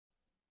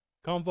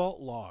Commvault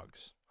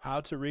logs,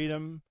 how to read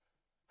them,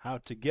 how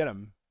to get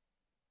them,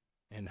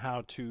 and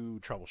how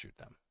to troubleshoot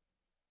them.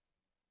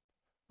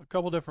 A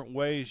couple different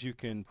ways you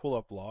can pull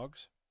up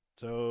logs.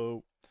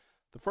 So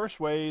the first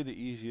way, the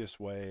easiest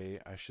way,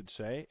 I should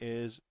say,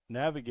 is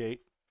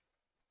navigate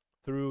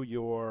through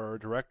your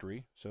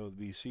directory. So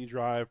the C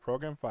drive,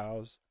 program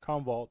files,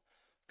 Commvault,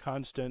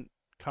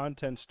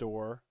 content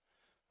store,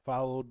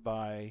 followed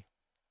by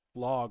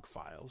log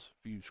files.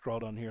 If you scroll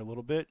down here a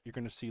little bit, you're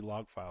going to see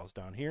log files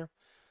down here.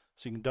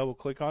 So you can double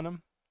click on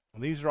them.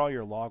 And these are all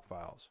your log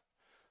files.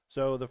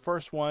 So the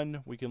first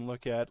one we can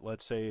look at,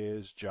 let's say,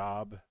 is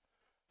job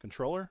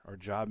controller or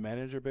job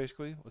manager,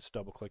 basically. Let's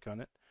double click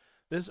on it.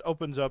 This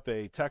opens up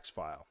a text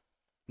file.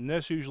 And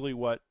that's usually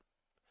what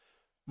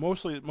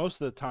most of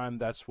the time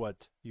that's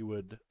what you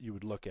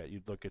would look at.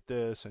 You'd look at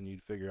this and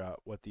you'd figure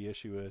out what the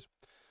issue is.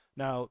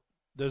 Now,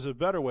 there's a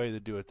better way to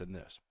do it than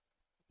this.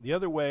 The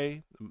other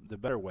way, the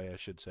better way I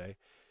should say,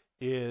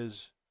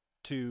 is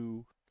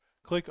to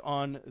click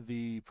on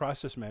the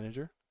process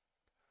manager.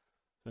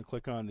 So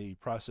click on the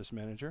process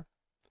manager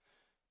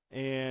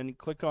and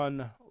click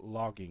on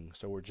logging.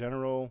 So we're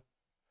general,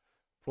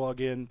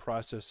 plugin,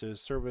 processes,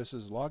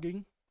 services,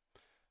 logging,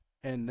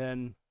 and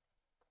then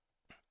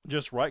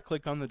just right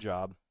click on the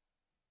job,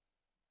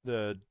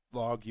 the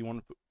log you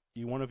want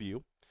to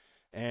view,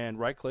 and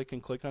right click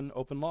and click on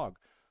open log.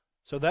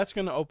 So that's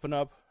going to open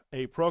up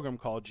a program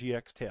called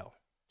GXTail.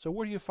 So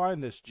where do you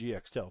find this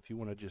GXTail if you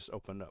want to just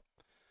open it up?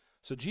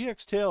 So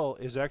GXTail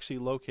is actually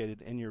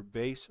located in your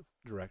base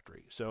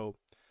directory. So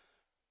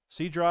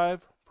C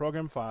drive,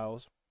 program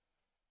files,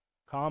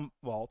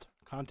 Commvault,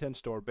 content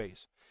store,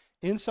 base.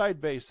 Inside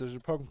base, there's a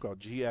program called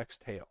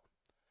GXTail.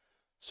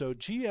 So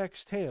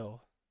GXTail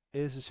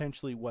is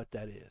essentially what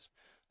that is.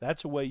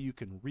 That's a way you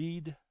can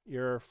read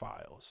your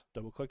files.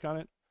 Double click on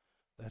it.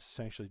 That's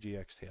essentially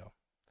GXTail.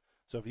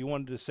 So if you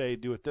wanted to say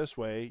do it this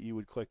way, you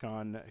would click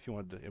on, if you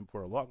wanted to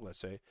import a log, let's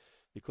say,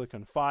 you click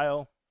on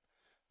File,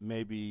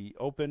 maybe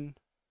Open,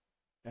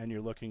 and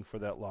you're looking for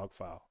that log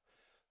file.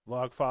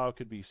 Log file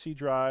could be C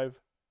drive,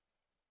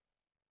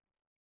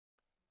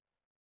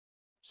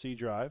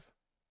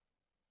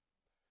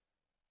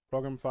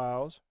 program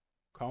files,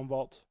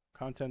 Commvault,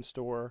 content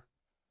store,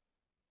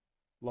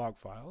 log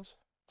files,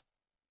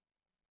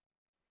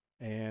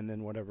 and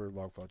then whatever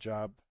log file,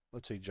 job,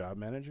 let's say job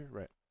manager,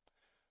 right?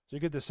 So you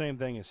get the same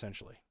thing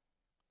essentially.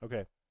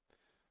 Okay.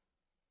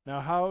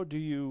 Now how do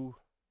you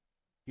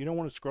don't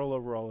want to scroll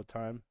over all the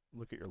time,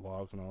 look at your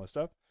logs and all that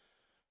stuff.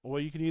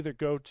 Well, you can either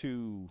go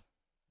to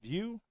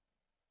view,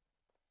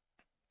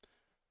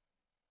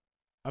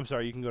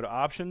 you can go to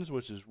options,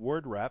 which is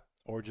word wrap,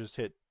 or just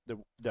hit the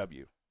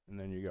W, and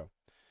then you go.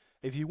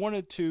 If you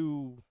wanted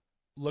to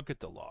look at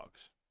the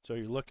logs, so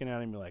you're looking at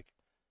them, you're like,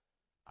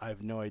 I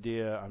have no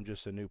idea, I'm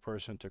just a new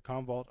person to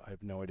Commvault, I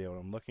have no idea what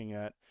I'm looking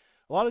at.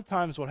 A lot of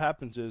times what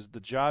happens is the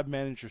job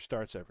manager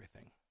starts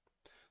everything.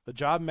 The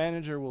job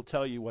manager will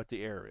tell you what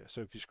the error is.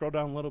 So if you scroll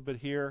down a little bit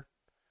here,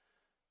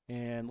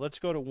 and let's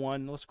go to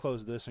one, let's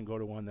close this and go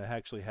to one that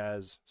actually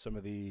has some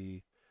of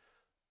the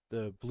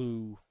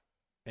blue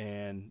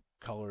and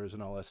colors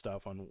and all that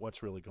stuff on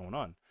what's really going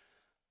on.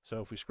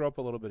 So if we scroll up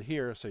a little bit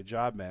here, say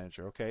job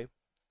manager, okay.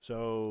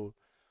 So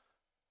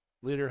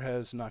leader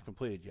has not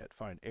completed yet.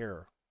 Fine,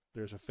 error.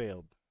 There's a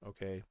failed,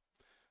 okay.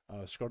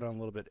 Scroll down a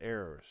little bit,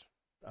 errors.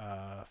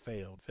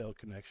 Failed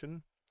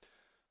connection,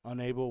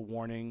 unable,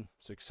 warning,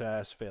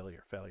 success,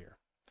 failure.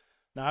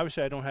 Now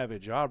obviously I don't have a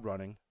job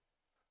running,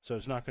 so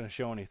it's not going to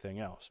show anything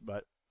else,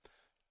 but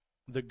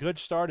the good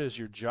start is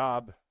your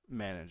job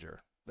manager.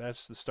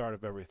 That's the start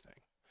of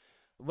everything.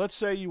 Let's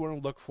say you want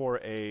to look for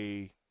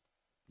a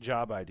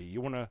job ID.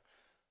 You want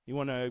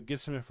to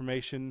get some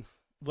information.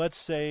 Let's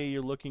say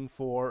you're looking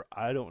for,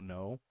 I don't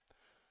know,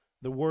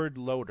 the word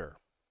loader.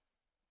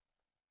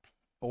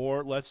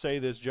 Or let's say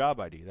this job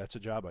ID. That's a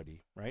job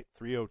ID, right?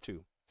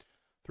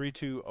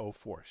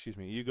 3204, excuse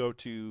me. You go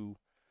to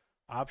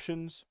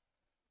options.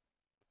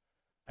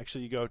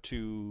 Actually, you go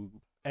to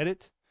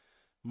edit,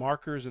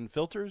 markers and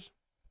filters.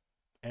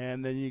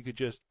 And then you could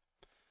just,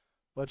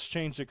 let's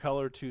change the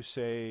color to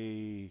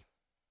say,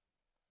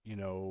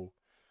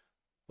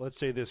 let's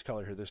say this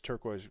color here, this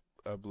turquoise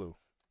blue.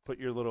 Put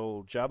your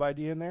little job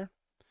ID in there.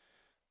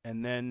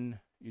 And then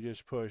you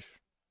just push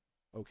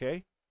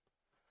OK.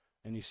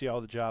 And you see all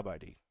the job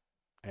ID.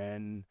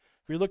 And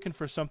if you're looking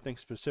for something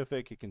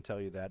specific, it can tell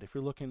you that. If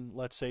you're looking,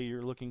 let's say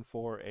you're looking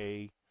for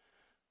a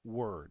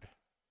word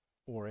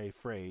or a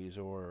phrase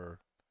or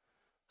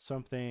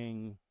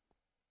something,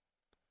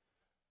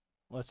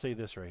 let's say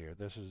this right here.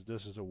 This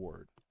is a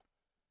word.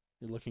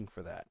 You're looking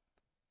for that.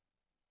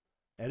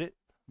 Edit,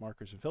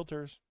 markers and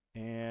filters,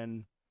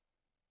 and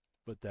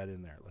put that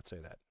in there. Let's say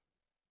that.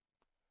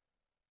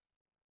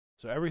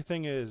 So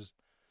everything is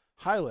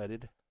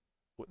highlighted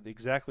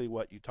exactly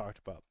what you talked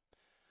about.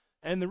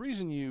 And the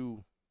reason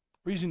you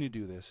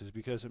do this is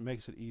because it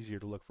makes it easier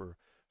to look for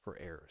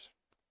errors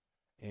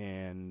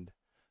and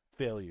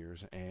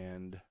failures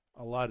and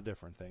a lot of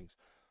different things.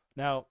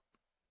 Now,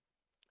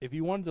 if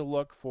you wanted to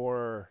look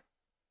for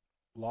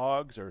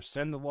logs or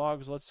send the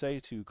logs, let's say,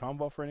 to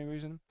Commvault for any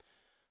reason,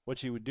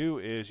 what you would do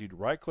is you'd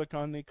right-click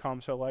on the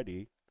ComCell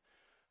ID,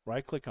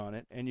 right-click on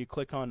it, and you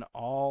click on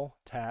All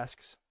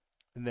Tasks,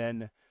 and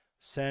then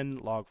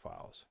Send Log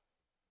Files.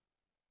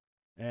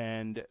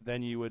 And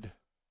then you would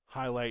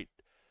highlight,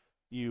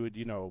 you would,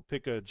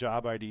 pick a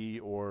job ID,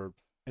 or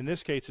in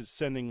this case, it's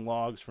sending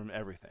logs from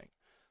everything.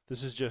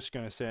 This is just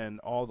going to send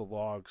all the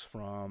logs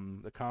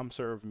from the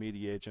ComServe,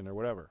 Media Agent, or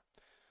whatever.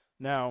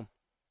 Now,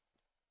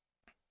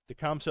 the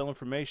ComCell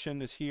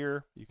information is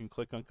here. You can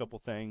click on a couple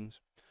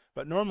things.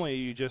 But normally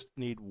you just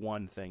need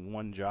one thing,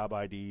 one job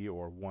ID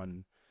or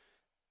one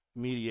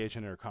Media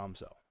Agent or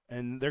ComCell.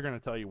 And they're going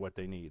to tell you what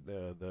they need.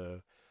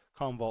 The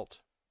Commvault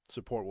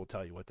support will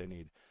tell you what they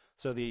need.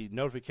 So the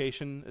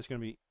notification is going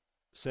to be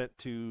sent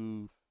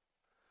to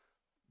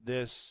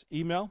this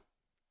email.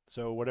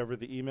 So whatever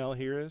the email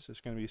here is,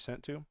 it's going to be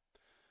sent to.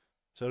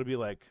 So it'll be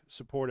like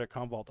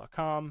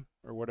support@commvault.com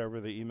or whatever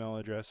the email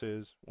address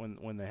is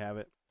when they have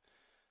it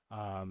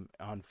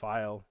on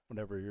file,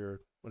 whatever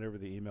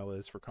the email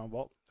is for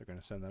Commvault, they're going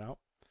to send that out.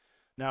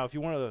 Now, if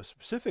you want a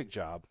specific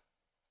job,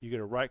 you're going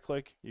to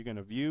right-click, you're going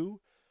to view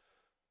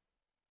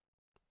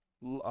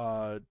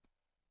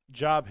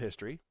job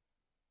history,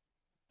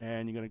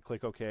 and you're going to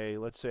click OK.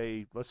 Let's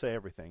say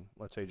everything.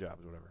 Let's say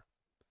jobs, whatever.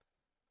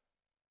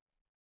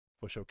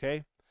 Push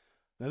OK.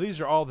 Now,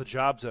 these are all the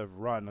jobs I've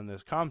run on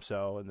this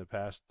ComCell in the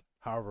past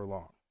however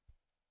long.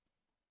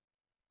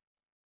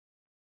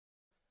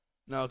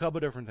 Now, a couple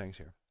different things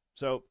here.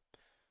 So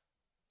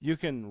you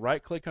can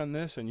right-click on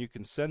this, and you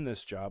can send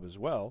this job as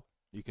well.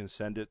 You can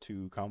send it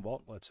to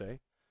Commvault, let's say.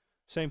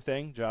 Same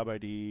thing, job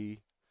ID,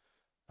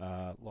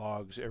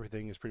 logs,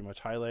 everything is pretty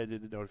much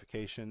highlighted,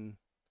 notification,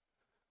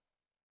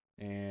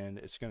 and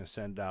it's going to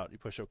send out. You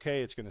push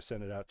OK, it's going to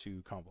send it out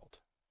to Commvault.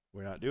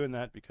 We're not doing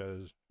that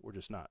because we're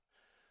just not.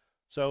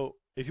 So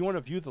if you want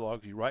to view the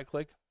logs, you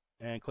right-click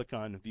and click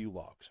on View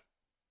Logs.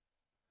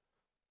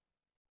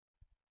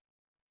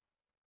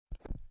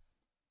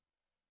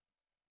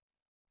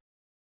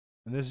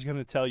 And this is going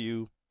to tell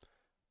you,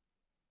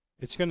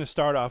 it's going to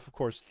start off, of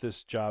course,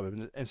 this job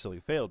instantly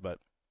failed, but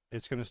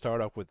it's going to start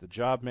off with the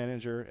job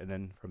manager, and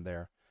then from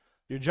there.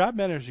 Your job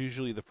manager is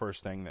usually the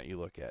first thing that you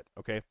look at,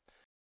 okay?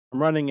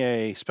 I'm running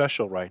a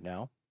special right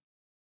now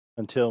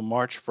until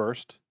March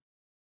 1st.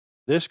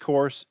 This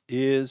course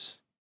is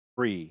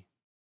free.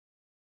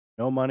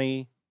 No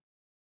money,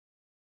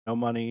 no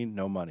money,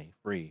 no money.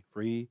 Free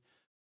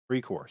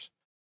course.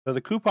 So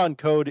the coupon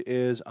code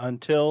is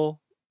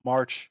until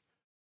March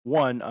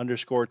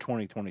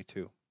 1_2022.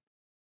 So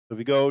if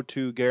you go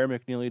to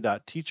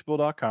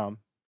GaryMcNeely.teachable.com,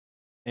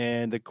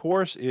 and the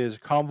course is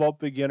Commvault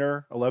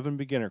Beginner 11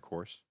 Beginner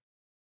course,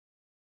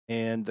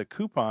 and the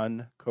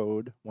coupon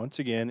code once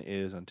again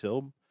is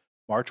until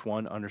March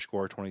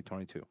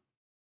 1_2022.